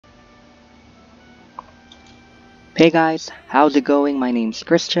Hey guys, how's it going? My name's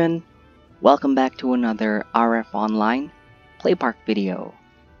Christian. Welcome back to another RF Online PlayPark video.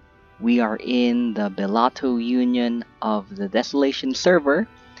 We are in the Bellato Union of the Desolation server,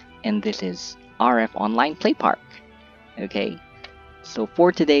 and this is RF Online PlayPark. Okay, so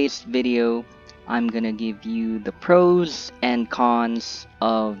for today's video, I'm gonna give you the pros and cons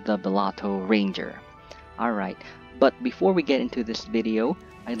of the Bellato Ranger. Alright, but before we get into this video,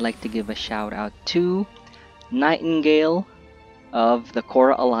 I'd like to give a shout out to Nightingale of the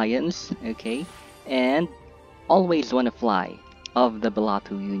Korra Alliance, okay, and Always Wanna Fly of the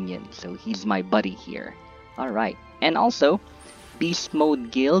Bellato Union, so he's my buddy here. Alright, and also Beast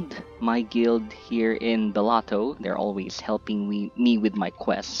Mode Guild, my guild here in Bellato, they're always helping me with my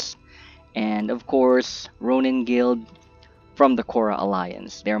quests. And of course, Ronin Guild from the Korra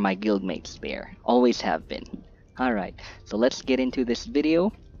Alliance, they're my guildmates there, always have been. Alright, so let's get into this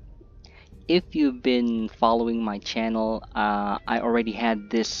video. If you've been following my channel, I already had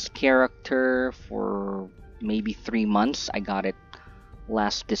this character for maybe 3 months. I got it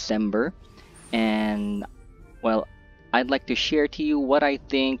last December, and well, I'd like to share to you what I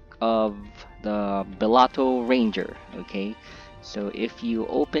think of the Bellato Ranger. Okay, so if you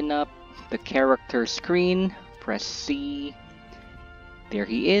open up the character screen, press C, there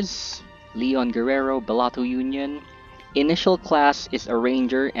he is, Leon Guerrero, Bellato Union. Initial class is a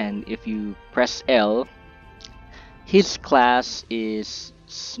ranger, and if you press L, his class is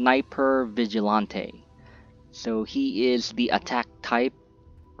sniper vigilante. So he is the attack type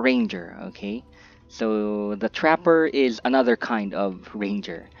ranger, okay? So the trapper is another kind of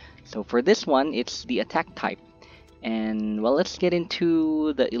ranger. So for this one, it's the attack type. And well, let's get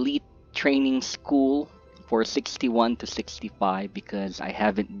into the elite training school for 61 to 65 because I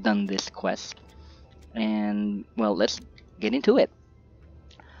haven't done this quest. And well, let's get into it.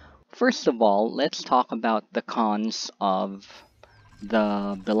 First of all, let's talk about the cons of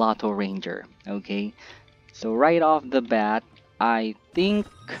the Bellato Ranger. Okay, so right off the bat, I think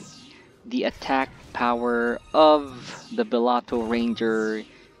the attack power of the Bellato Ranger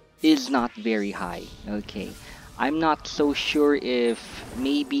is not very high. Okay, I'm not so sure if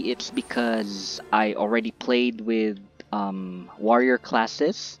maybe it's because I already played with warrior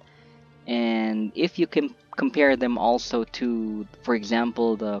classes. And if you can compare them also to, for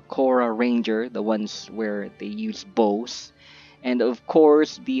example, the Korra Ranger, the ones where they use bows, and of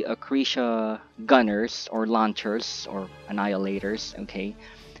course the Akrisha gunners or launchers or annihilators, okay,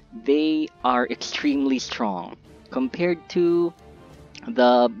 they are extremely strong compared to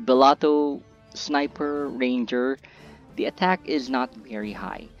the Bellato Sniper Ranger. The attack is not very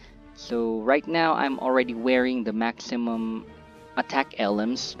high. So right now I'm already wearing the maximum attack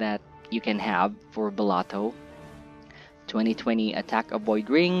elements that you can have for Bellato. 2020 attack avoid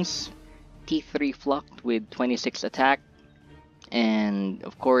rings, T3 fluct with 26 attack, and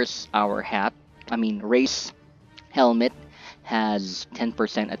of course our race helmet has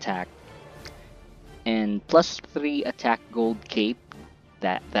 10% attack, and plus 3 attack gold cape,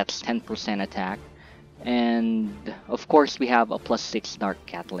 that's 10% attack, and of course we have a plus 6 dark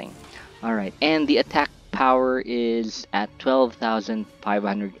catling. Alright, and the attack power is at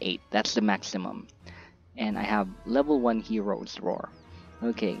 12,508. That's the maximum. And I have level 1 Hero's Roar.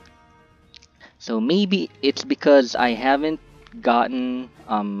 Okay. So maybe it's because I haven't gotten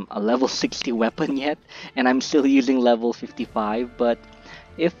a level 60 weapon yet, and I'm still using level 55. But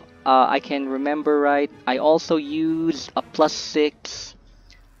if I can remember right, I also used a plus 6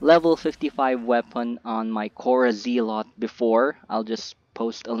 level 55 weapon on my Korra Zealot before. I'll just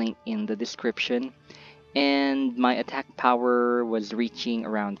post a link in the description. And my attack power was reaching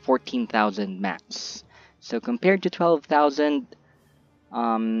around 14,000 max. So compared to 12,000,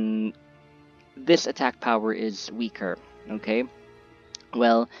 this attack power is weaker, okay?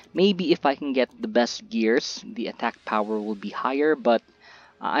 Well, maybe if I can get the best gears, the attack power will be higher, but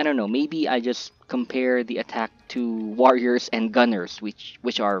I don't know, maybe I just compare the attack to warriors and gunners,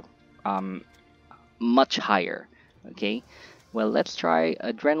 which are much higher, okay? Well, let's try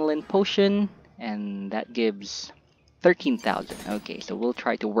Adrenaline Potion, and that gives 13,000. Okay, so we'll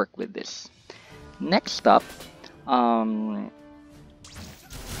try to work with this. Next up,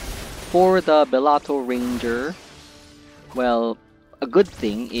 for the Bellato Ranger, well, a good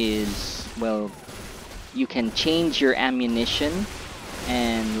thing is, well, you can change your ammunition.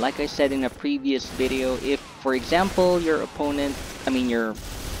 And like I said in a previous video, if, for example, your opponent, the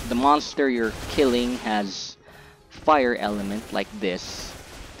monster you're killing has fire element like this,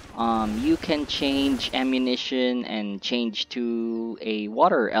 you can change ammunition and change to a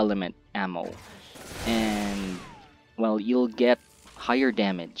water element ammo, and well, you'll get higher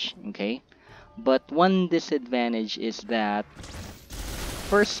damage, okay? But one disadvantage is that,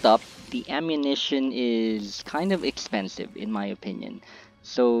 first up, the ammunition is kind of expensive in my opinion.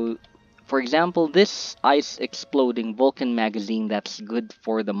 So, for example, this ice exploding Vulcan magazine that's good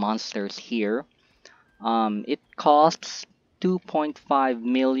for the monsters here, it costs 2.5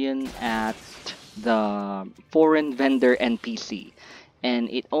 million at the foreign vendor NPC, and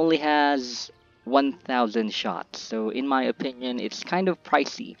it only has 1,000 shots. So in my opinion, it's kind of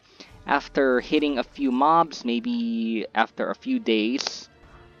pricey. After hitting a few mobs, maybe after a few days,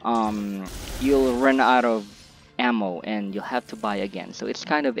 you'll run out of ammo and you'll have to buy again. So it's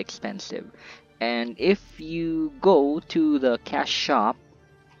kind of expensive. And if you go to the cash shop,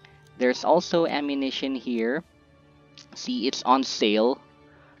 there's also ammunition here. See, it's on sale.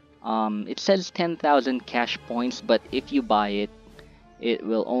 It says 10,000 cash points, but if you buy it, it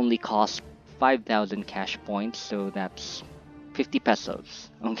will only cost 5,000 cash points, so that's 50 pesos.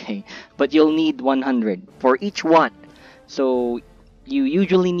 Okay, but you'll need 100 for each one. So you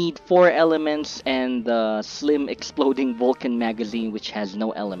usually need 4 elements and the slim exploding Vulcan magazine, which has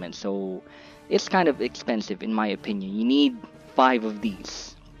no elements. So it's kind of expensive in my opinion. You need 5 of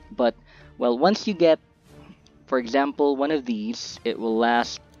these. But well, once you get, for example, one of these, it will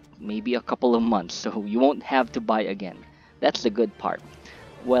last maybe a couple of months, so you won't have to buy again. That's the good part.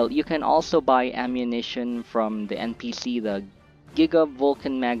 Well, you can also buy ammunition from the NPC, the Giga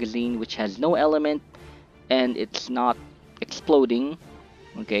Vulcan magazine, which has no element and it's not exploding.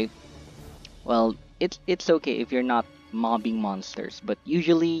 Okay, well, it's okay if you're not mobbing monsters, but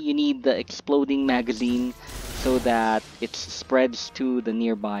usually you need the exploding magazine so that it spreads to the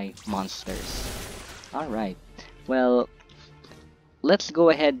nearby monsters. Alright, well, let's go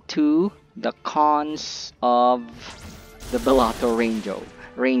ahead to the cons of the Bellato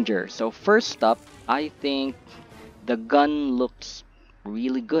Ranger. So first up, I think the gun looks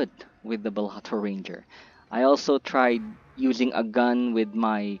really good with the Bellato Ranger. I also tried using a gun with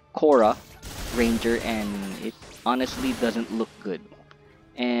my Cora Ranger and it honestly doesn't look good.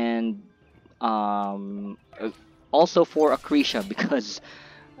 And also for Acretia because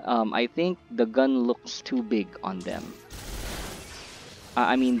I think the gun looks too big on them.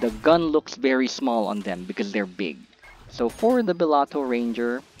 I mean, the gun looks very small on them because they're big. So for the Bellato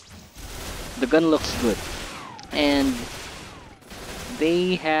Ranger, the gun looks good. And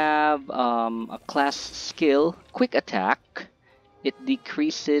they have a class skill, Quick Attack. It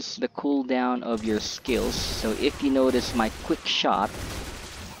decreases the cooldown of your skills. So if you notice my Quick Shot,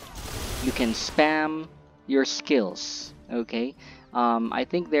 you can spam your skills. Okay, I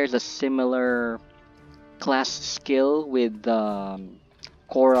think there's a similar class skill with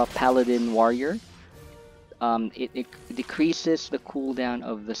Cora Paladin Warrior. It decreases the cooldown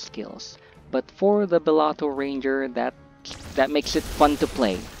of the skills. But for the Bellato Ranger, that makes it fun to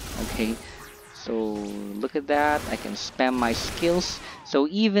play. Okay, so look at that. I can spam my skills. So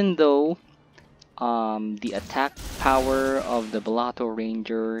even though the attack power of the Bellato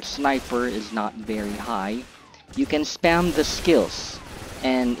Ranger Sniper is not very high, you can spam the skills.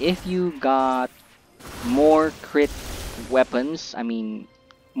 And if you got more crit weapons, I mean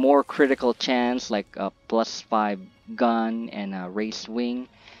more critical chance like a +5 gun and a race wing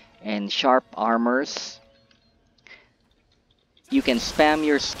and sharp armors, you can spam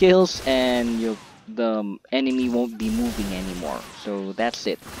your skills and the enemy won't be moving anymore. So that's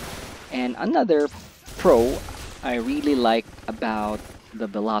it. And another pro I really like about the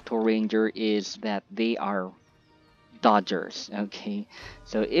Bellato Ranger is that they are dodgers. Okay,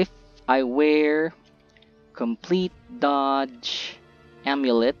 so if I wear complete dodge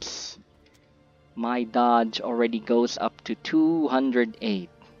amulets, my dodge already goes up to 208.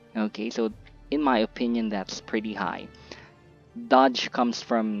 Okay, so in my opinion, that's pretty high. Dodge comes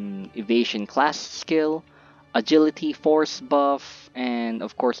from evasion class skill, agility force buff, and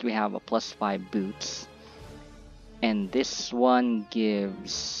of course we have a +5 boots. And this one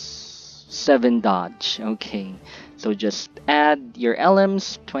gives 7 dodge. Okay, so just add your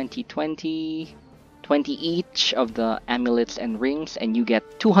LMs, 20, 20 each of the amulets and rings, and you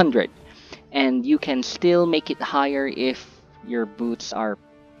get 200. And you can still make it higher if your boots are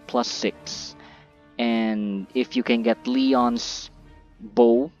 +6. And if you can get Leon's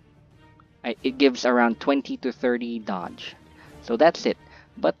bow, it gives around 20 to 30 dodge. So that's it.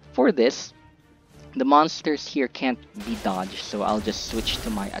 But for this, the monsters here can't be dodged, so I'll just switch to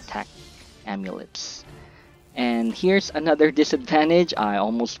my attack amulets. And here's another disadvantage I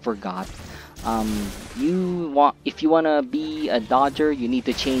almost forgot. If you wanna be a dodger, you need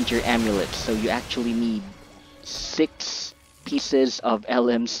to change your amulets. So you actually need 6 pieces of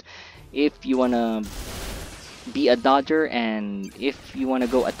LMs if you wanna be a dodger, and if you wanna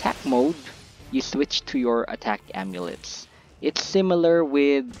go attack mode, you switch to your attack amulets. It's similar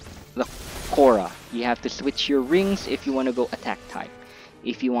with the Korra. You have to switch your rings if you want to go attack type.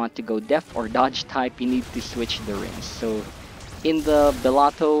 If you want to go def or dodge type, you need to switch the rings. So in the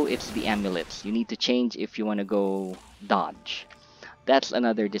Bellato, it's the amulets. You need to change if you want to go dodge. That's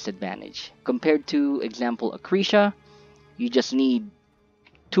another disadvantage. Compared to, example, Acretia, you just need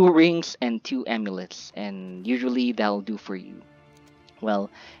 2 rings and 2 amulets, and usually that'll do for you. Well,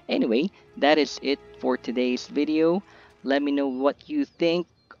 anyway, that is it for today's video. Let me know what you think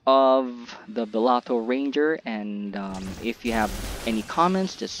of the Bellato Ranger, and if you have any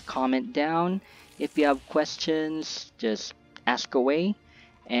comments, just comment down. If you have questions, just ask away.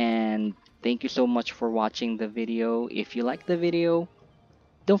 And thank you so much for watching the video. If you like the video,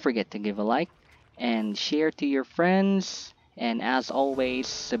 don't forget to give a like and share to your friends. And as always,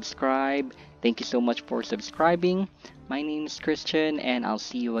 subscribe. Thank you so much for subscribing. My name is Christian, and I'll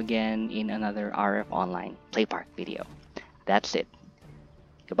see you again in another RF Online PlayPark video. That's it.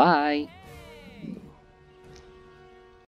 Goodbye.